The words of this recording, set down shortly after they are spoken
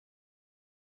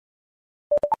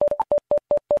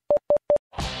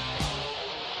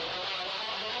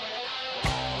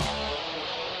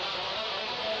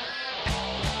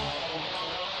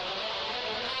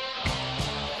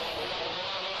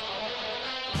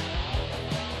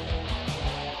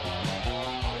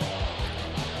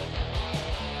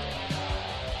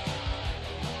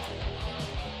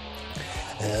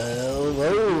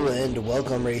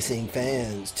welcome racing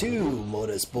fans to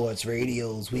Motorsports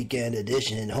Radio's Weekend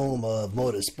Edition, home of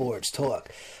Motorsports Talk.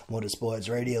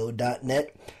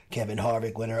 Motorsportsradio.net. Kevin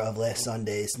Harvick, winner of last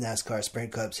Sunday's NASCAR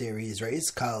Sprint Cup Series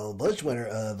race. Kyle Busch, winner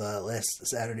of last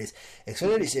Saturday's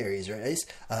Xfinity Series race.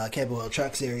 Camping World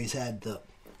Truck Series had the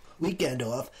weekend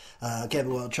off.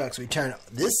 Camping World Trucks return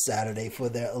this Saturday for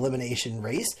their elimination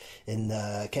race in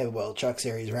the Camping World Truck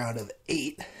Series round of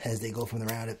 8, as they go from the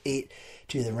round of 8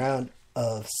 to the round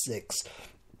of 6.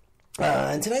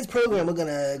 In tonight's program, we're going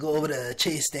to go over the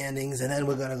chase standings, and then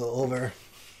we're going to go over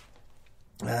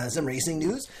some racing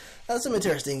news, some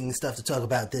interesting stuff to talk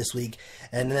about this week,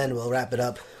 and then we'll wrap it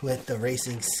up with the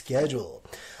racing schedule.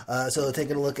 So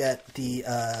taking a look at the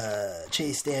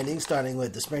chase standings, starting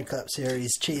with the Sprint Cup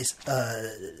Series chase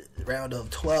round of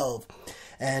 12,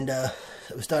 and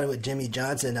we started with Jimmy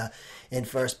Johnson in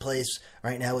first place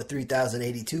right now with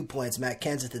 3,082 points. Matt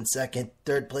Kenseth in second.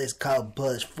 Third place, Kyle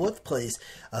Busch. Fourth place,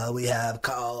 we have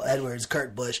Kyle Edwards,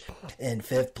 Kurt Busch in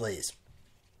fifth place.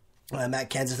 Matt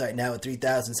Kenseth right now with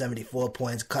 3,074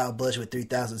 points. Kyle Busch with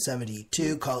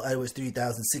 3,072. Kyle Edwards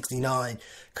 3,069.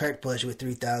 Kurt Busch with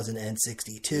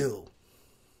 3,062.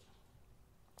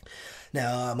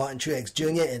 Now, Martin Truex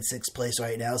Jr. in 6th place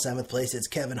right now. 7th place is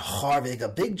Kevin Harvick. A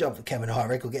big jump for Kevin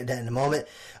Harvick. We'll get into that in a moment.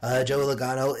 Joey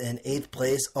Logano in 8th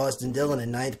place. Austin Dillon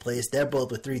in 9th place. They're both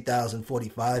with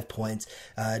 3,045 points.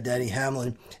 Denny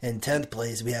Hamlin in 10th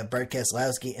place. We have Burt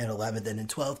Keselowski in 11th. And in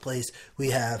 12th place, we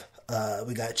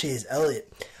got Chase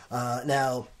Elliott.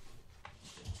 Now,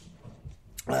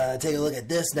 take a look at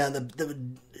this. Now, the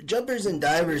jumpers and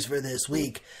divers for this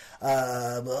week.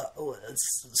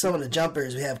 Some of the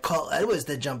jumpers, we have Kyle Edwards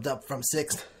that jumped up from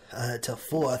 6th to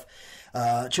 4th.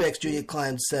 Truex Jr.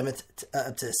 climbed 7th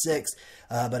up to 6th.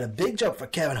 But a big jump for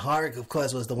Kevin Harvick, of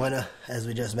course, was the winner, as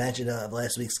we just mentioned, of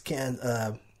last week's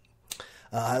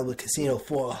Hollywood Casino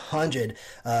 400.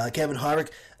 Kevin Harvick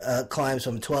climbs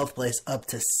from 12th place up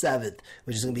to 7th,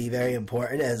 which is going to be very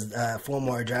important as 4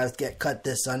 more drivers get cut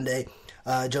this Sunday.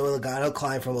 Joey Logano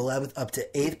climbed from 11th up to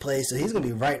 8th place, so he's going to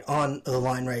be right on the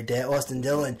line right there. Austin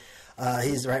Dillon,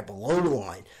 he's right below the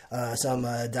line. Some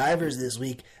divers this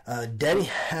week. Denny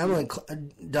Hamlin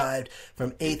dived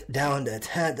from 8th down to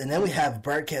 10th, and then we have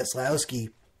Burt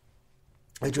Keselowski,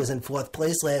 which was in 4th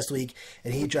place last week,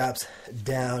 and he drops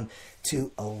down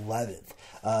to 11th.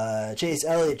 Chase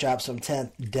Elliott drops from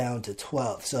 10th down to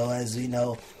 12th. So as we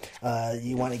know,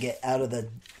 you want to get out of the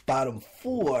bottom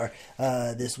 4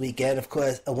 this weekend. Of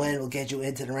course, a win will get you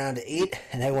into the round of 8,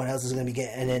 and everyone else is going to be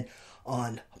getting in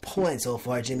on points. So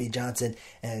far, Jimmy Johnson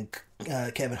and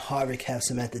Kevin Harvick have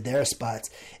cemented their spots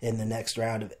in the next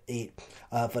round of 8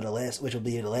 for the last, which will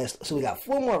be the last. So we got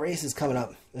 4 more races coming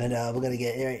up, and we're going to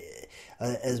get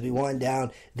as we wind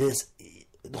down this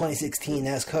 2016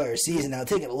 NASCAR season. Now,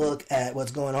 taking a look at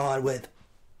what's going on with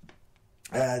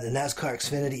the NASCAR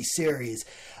Xfinity Series.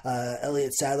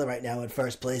 Elliott Sadler right now in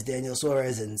first place. Daniel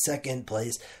Suarez in second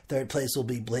place. Third place will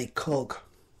be Blake Koch.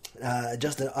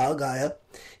 Justin Allgaier,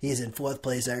 he's in 4th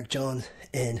place. Eric Jones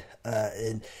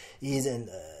he's in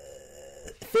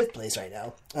 5th place right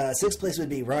now. 6th place would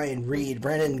be Ryan Reed.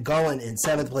 Brandon Gowan in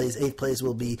 7th place. 8th place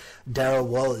will be Darrell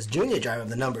Wallace Jr., driver of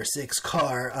the number 6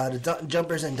 car. The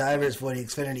jumpers and divers for the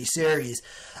Xfinity Series.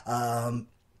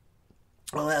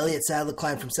 Elliott Sadler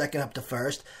climbed from 2nd up to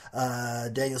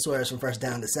 1st. Daniel Suarez from 1st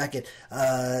down to 2nd.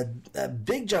 A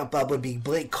big jump up would be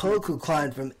Blake Koch, who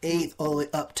climbed from 8th all the way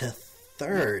up to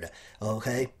 3rd.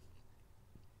 Okay.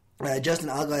 Justin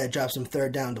Allgaier drops from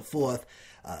 3rd down to 4th.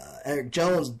 Eric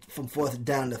Jones from 4th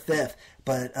down to 5th.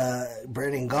 But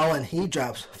Brandon Gowan, he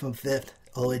drops from 5th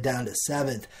all the way down to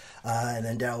 7th. And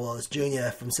then Darrell Wallace Jr.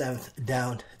 from 7th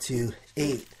down to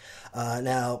 8th.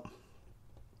 Now,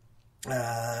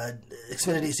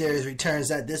 Xfinity Series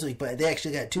returns not this week, but they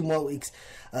actually got 2 more weeks.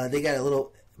 They got a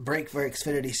little break for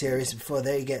Xfinity Series before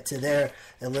they get to their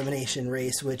elimination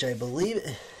race, which I believe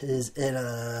is in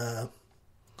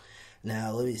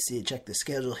now let me see, check the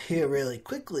schedule here really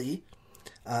quickly.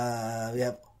 We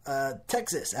have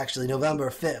Texas, actually November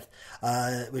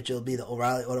 5th, which will be the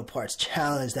O'Reilly Auto Parts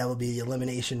Challenge. That will be the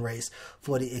elimination race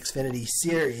for the Xfinity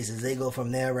Series as they go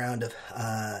from their round of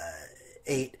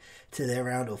 8 to their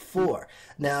round of 4.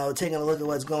 Now, taking a look at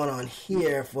what's going on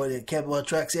here for the Camping World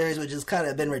Truck Series, which has kind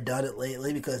of been redundant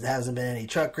lately because there hasn't been any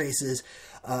truck races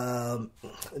for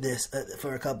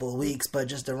a couple of weeks, but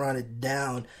just to run it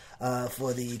down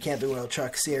for the Camping World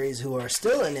Truck Series, who are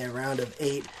still in their round of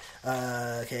 8.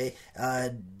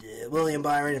 William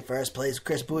Byron in first place,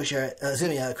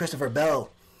 Christopher Bell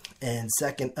in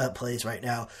second place right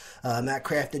now. Matt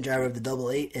Crafton, driver of the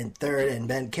Double 8, in third, and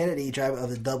Ben Kennedy, driver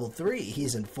of the Double 3,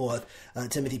 he's in fourth.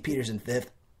 Timothy Peters in fifth.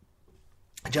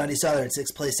 Johnny Sauter in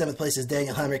 6th place. 7th place is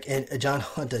Daniel Heinrich, and John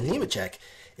Hunter Nemechek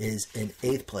is in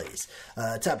 8th place.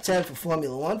 Top 10 for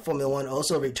Formula One. Formula One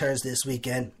also returns this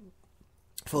weekend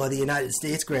for the United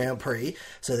States Grand Prix,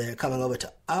 so they're coming over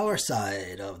to our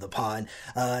side of the pond.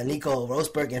 Nico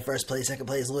Rosberg in 1st place. 2nd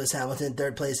place, Lewis Hamilton.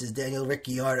 3rd place is Daniel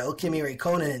Ricciardo. Kimi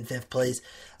Räikkönen in 5th place.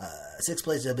 6th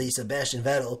place will be Sebastian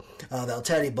Vettel.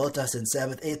 Valtteri Bottas in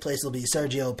 7th. 8th place will be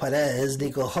Sergio Perez.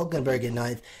 Nico Hulkenberg in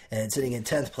 9th. And sitting in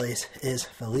 10th place is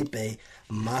Felipe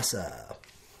Massa.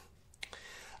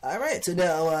 All right, so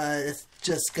now it's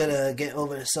just gonna get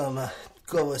over some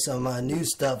go over some new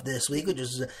stuff this week, which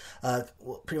is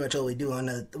pretty much all we do on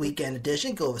the weekend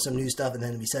edition. Go over some new stuff, and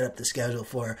then we set up the schedule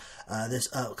for this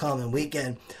upcoming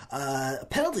weekend.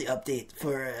 Penalty update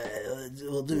for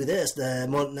we'll do this. The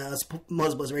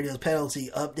Motorsports Radio's penalty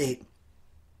update.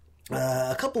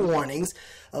 A couple warnings,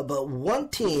 but one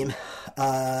team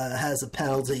has a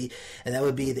penalty, and that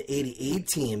would be the 88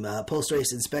 team,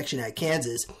 post-race inspection at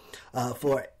Kansas,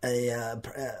 for a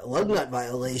lug nut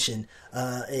violation,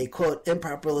 a, quote,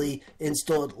 improperly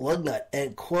installed lug nut,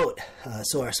 end quote,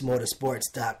 source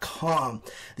motorsports.com.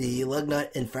 The lug nut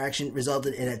infraction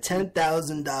resulted in a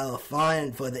 $10,000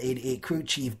 fine for the 88 crew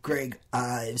chief, Greg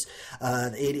Ives.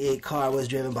 The 88 car was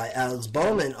driven by Alex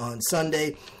Bowman on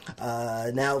Sunday.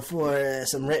 Now for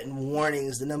some written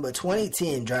warnings, the number 20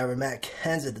 team, driver Matt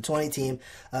Kenseth, the 20 team,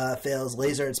 fails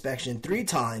laser inspection 3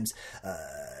 times.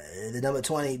 The number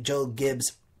 20, Joe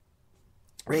Gibbs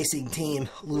Racing Team,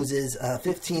 loses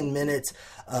 15 minutes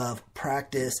of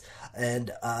practice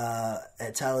and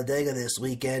at Talladega this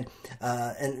weekend.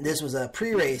 And this was a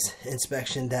pre-race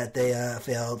inspection that they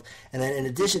failed. And then in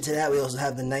addition to that, we also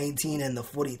have the 19 and the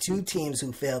 42 teams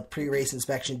who failed pre-race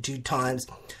inspection 2 times.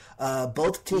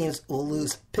 Both teams will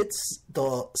lose pit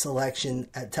stall selection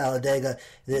at Talladega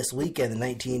this weekend. The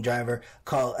 19 driver,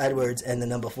 Carl Edwards, and the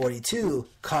number 42,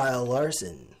 Kyle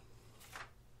Larson.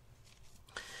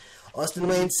 Austin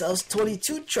Wayne's South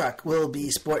 22 truck will be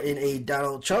sporting a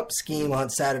Donald Trump scheme on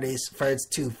Saturday's Fred's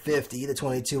 250. The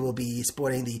 22 will be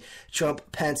sporting the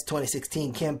Trump-Pence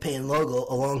 2016 campaign logo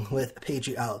along with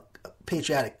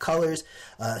patriotic colors.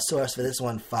 Source for this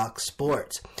one, Fox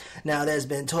Sports. Now, there's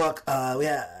been talk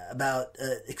about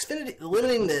Xfinity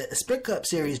limiting the Sprint Cup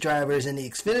Series drivers in the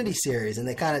Xfinity Series, and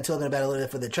they're kind of talking about a little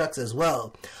bit for the trucks as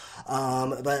well.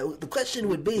 But the question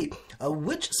would be,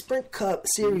 which Sprint Cup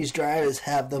Series drivers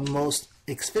have the most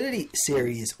Xfinity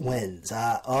Series wins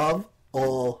of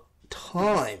all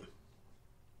time?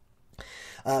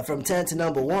 From 10 to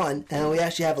number 1, and we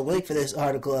actually have a link for this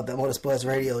article up at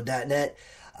motorsportsradio.net.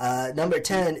 Number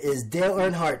 10 is Dale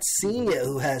Earnhardt Sr.,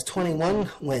 who has 21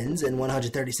 wins in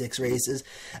 136 races.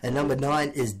 And number 9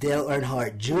 is Dale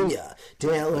Earnhardt Jr.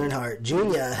 Dale Earnhardt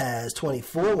Jr. has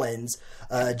 24 wins.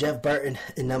 Jeff Burton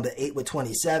in number 8 with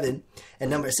 27. And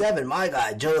number 7, my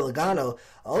guy, Joey Logano,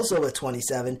 also with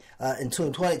 27. In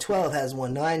 2012 has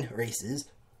won 9 races.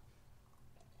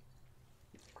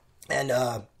 And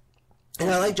I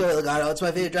like Joey Logano. It's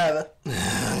my favorite driver.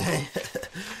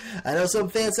 I know some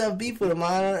fans have beef with him.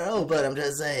 I don't know, but I'm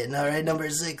just saying. All right, number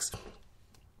 6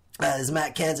 is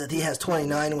Matt Kenseth. He has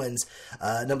 29 wins.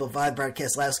 Number 5, Brad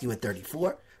Keselowski with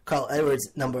 34. Carl Edwards,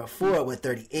 number 4 with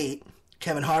 38.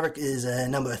 Kevin Harvick is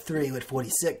number 3 with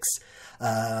 46.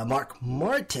 Mark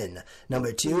Martin,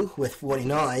 number 2 with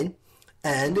 49.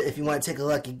 And if you want to take a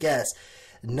lucky guess,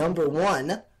 number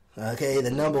 1,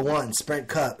 the number 1 Sprint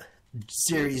Cup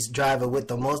Series driver with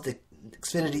the most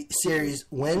Xfinity Series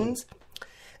wins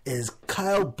is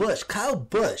Kyle Busch. Kyle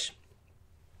Busch,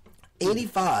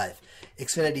 85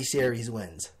 Xfinity Series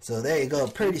wins. So there you go.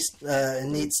 Pretty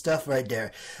neat stuff right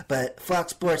there. But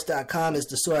FoxSports.com is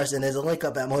the source, and there's a link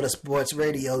up at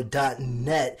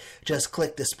motorsportsradio.net. Just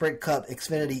click the Sprint Cup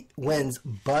Xfinity Wins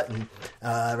button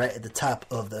right at the top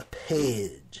of the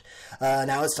page.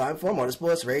 Now it's time for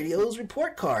Motorsports Radio's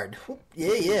report card.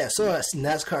 Yeah. Source,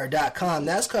 NASCAR.com.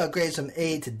 NASCAR grades from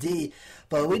A to D,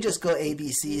 but we just go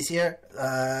ABCs here,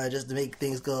 just to make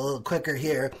things go a little quicker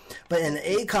here. But in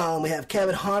the A column, we have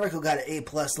Kevin Harvick, who got an A+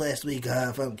 last week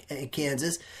from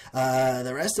Kansas.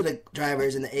 The rest of the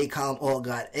drivers in the A column all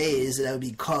got A's. That would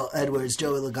be Carl Edwards,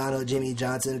 Joey Logano, Jimmy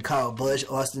Johnson, Kyle Busch,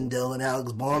 Austin Dillon,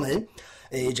 Alex Bowman,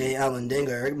 AJ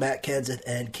Allmendinger, Matt Kenseth,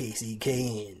 and Casey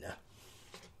Kane.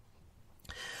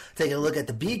 Taking a look at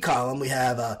the B column, we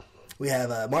have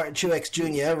Martin Truex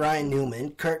Jr., Ryan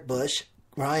Newman, Kurt Busch,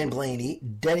 Ryan Blaney,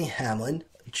 Denny Hamlin,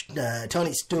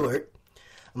 Tony Stewart,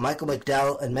 Michael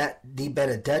McDowell, and Matt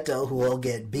DiBenedetto, who all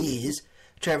get B's.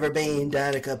 Trevor Bayne,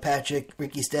 Danica Patrick,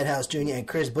 Ricky Stenhouse Jr., and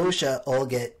Chris Buescher all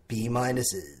get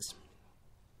B-minuses.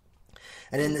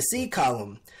 And in the C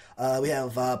column, We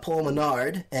have Paul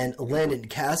Menard and Landon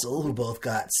Castle, who both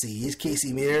got C's.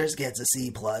 Casey Mears gets a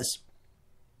C+.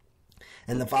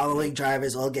 And the following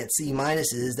drivers all get C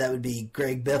minuses. That would be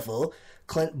Greg Biffle,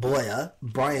 Clint Boya,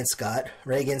 Brian Scott,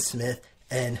 Reagan Smith,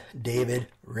 and David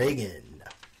Reagan.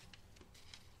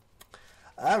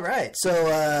 All right, so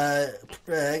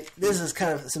this is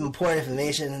kind of some important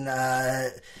information.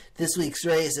 This week's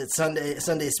race at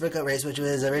Sunday's Sprint Cup race, which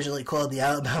was originally called the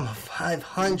Alabama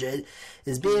 500,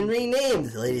 is being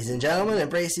renamed, ladies and gentlemen, and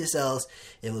brace yourselves.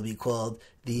 It will be called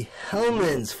the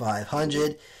Hellman's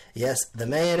 500. Yes, the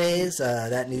mayonnaise.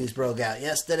 That news broke out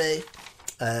yesterday.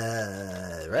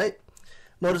 Right?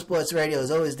 Motorsports Radio is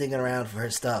always digging around for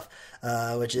her stuff,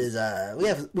 which is, we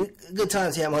have good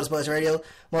times here at Motorsports Radio,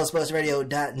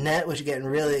 motorsportsradio.net, which you're getting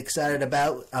really excited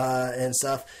about, and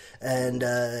stuff, and,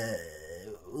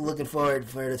 looking forward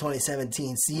for the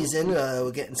 2017 season.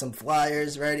 We're getting some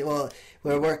flyers ready. Well,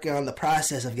 we're working on the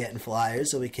process of getting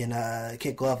flyers so we can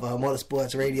kick off a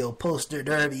Motorsports Radio poster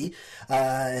derby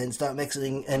and start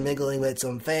mixing and mingling with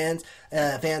some fans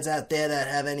out there that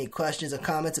have any questions or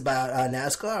comments about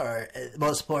NASCAR or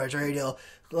Motorsports Radio.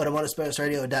 Go to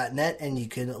motorsportsradio.net and you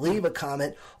can leave a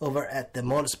comment over at the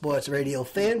Motorsports Radio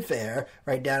Fanfare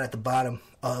right down at the bottom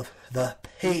of the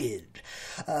page.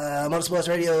 Motorsports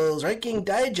Radio's Ranking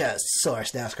Digest,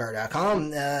 source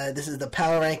NASCAR.com. This is the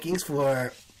power rankings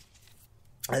for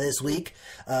this week,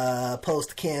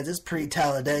 post-Kansas,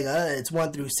 pre-Talladega. It's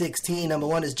 1 through 16. Number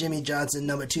 1 is Jimmy Johnson.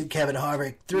 Number 2, Kevin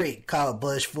Harvick. 3, Kyle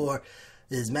Busch. 4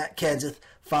 is Matt Kenseth.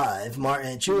 5,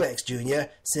 Martin Truex Jr.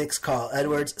 6, Carl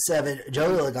Edwards. 7,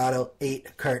 Joey Logano.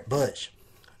 8, Kurt Busch.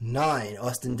 9,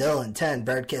 Austin Dillon. 10,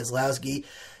 Bert Keselowski.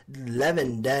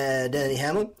 11, Denny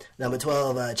Hamlin. Number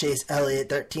 12, Chase Elliott.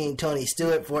 13, Tony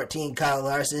Stewart. 14, Kyle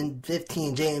Larson.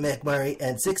 15, Jamie McMurray.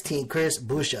 And 16, Chris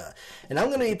Buescher. And I'm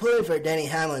going to be pulling for Denny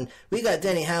Hamlin. We got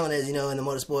Denny Hamlin, as you know, in the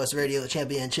Motorsports Radio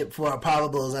Championship for our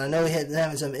probables. And I know he had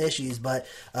having some issues, but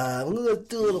we're going to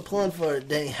do a little pulling for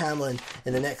Denny Hamlin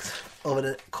over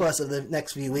the course of the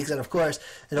next few weeks. And of course,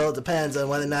 it all depends on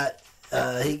whether or not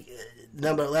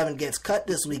number 11 gets cut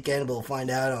this weekend. We'll find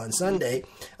out on Sunday.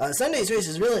 Sunday's race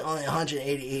is really only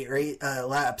 188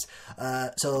 laps,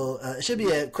 so it should be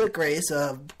a quick race.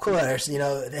 Of course, you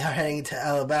know, they are heading to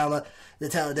Alabama, the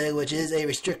Talladega, which is a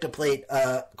restrictor plate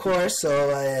course, so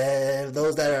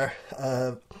those that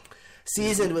are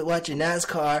seasoned with watching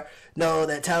NASCAR know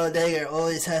that Talladega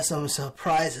always has some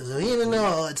surprises. So even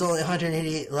though it's only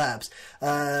 188 laps,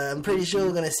 I'm pretty sure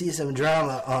we're going to see some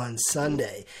drama on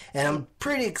Sunday. And I'm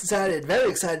pretty excited, very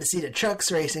excited to see the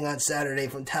trucks racing on Saturday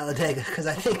from Talladega, because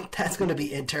I think that's going to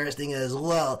be interesting as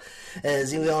well.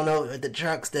 As we all know, with the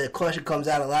trucks, the caution comes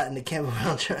out a lot in the Campbell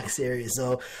Brown Truck Series.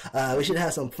 So we should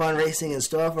have some fun racing in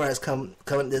store for us coming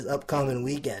this upcoming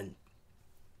weekend.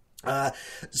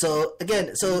 So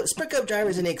Sprint Cup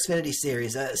drivers in the Xfinity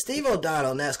Series. Steve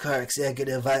O'Donnell, NASCAR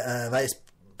Executive Vice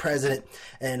President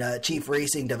and Chief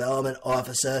Racing Development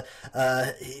Officer,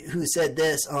 who said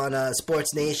this on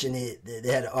Sports Nation.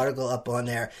 They had an article up on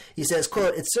there. He says,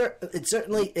 quote, it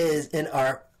certainly is in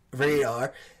our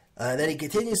radar. Then he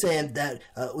continues saying that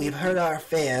we've heard our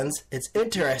fans. It's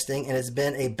interesting, and it's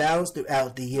been a balance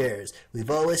throughout the years. We've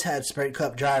always had Sprint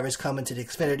Cup drivers come into the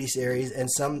Xfinity Series and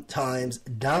sometimes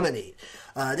dominate.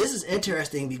 This is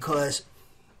interesting because,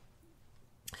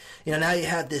 you know, now you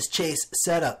have this chase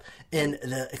setup in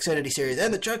the Xfinity Series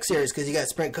and the Truck Series, because you got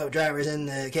Sprint Cup drivers in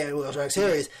the Campbell Brown Truck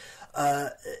Series.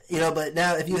 You know, but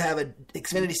now if you have an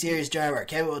Xfinity Series driver, a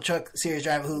Campbell Brown Truck Series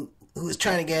driver who's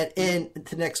trying to get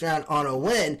into the next round on a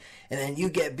win, and then you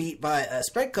get beat by a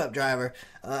Sprint Cup driver.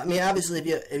 I mean, obviously, if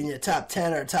you're in the top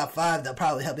 10 or top 5, they'll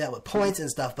probably help you out with points and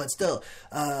stuff, but still,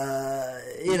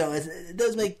 you know, it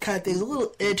does make kind of things a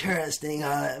little interesting.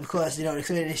 Of course, you know, the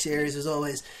Xfinity Series is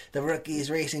always the rookies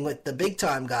racing with the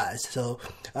big-time guys, so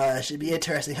it should be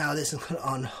interesting how this is going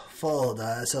to unfold.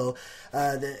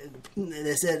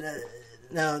 They said...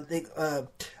 Now,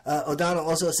 O'Donnell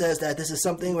also says that this is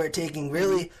something we're taking a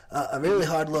really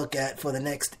hard look at for the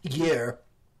next year.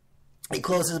 He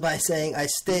closes by saying, I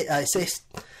say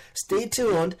stay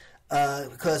tuned,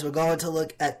 because we're going to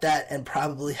look at that and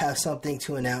probably have something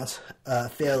to announce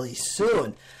fairly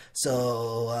soon.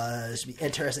 So it should be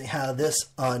interesting how this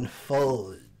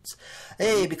unfolds.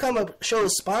 Hey, become a show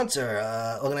sponsor,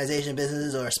 organization,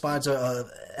 business, or sponsor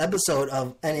of episode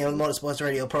of any of the Motorsports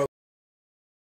Radio program.